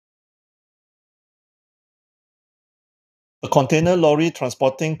A container lorry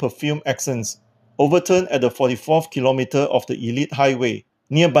transporting perfume accents overturned at the 44th kilometer of the Elite Highway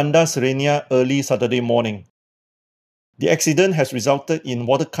near Bandar Serenia early Saturday morning. The accident has resulted in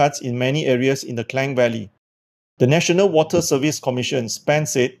water cuts in many areas in the Klang Valley. The National Water Service Commission (SPAN)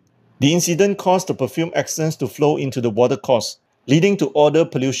 said the incident caused the perfume accents to flow into the watercourse, leading to odor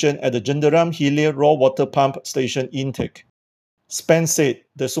pollution at the Jenderam Hilir raw water pump station intake. SPAN said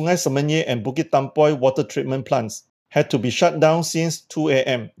the Sungai Semenyih and Bukit Tampoy water treatment plants had to be shut down since 2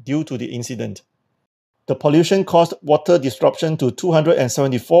 a.m. due to the incident. The pollution caused water disruption to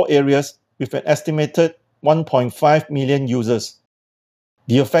 274 areas with an estimated 1.5 million users.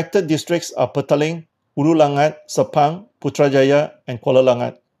 The affected districts are Petaling, Ulu Langat, Sepang, Putrajaya, and Kuala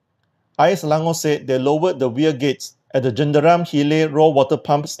Langat. AIS Selangor said they lowered the weir gates at the Jenderam Hilir raw water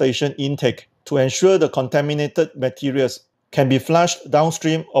pump station intake to ensure the contaminated materials can be flushed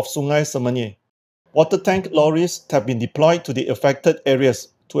downstream of Sungai Semenyih. Water tank lorries have been deployed to the affected areas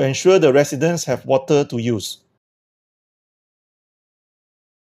to ensure the residents have water to use.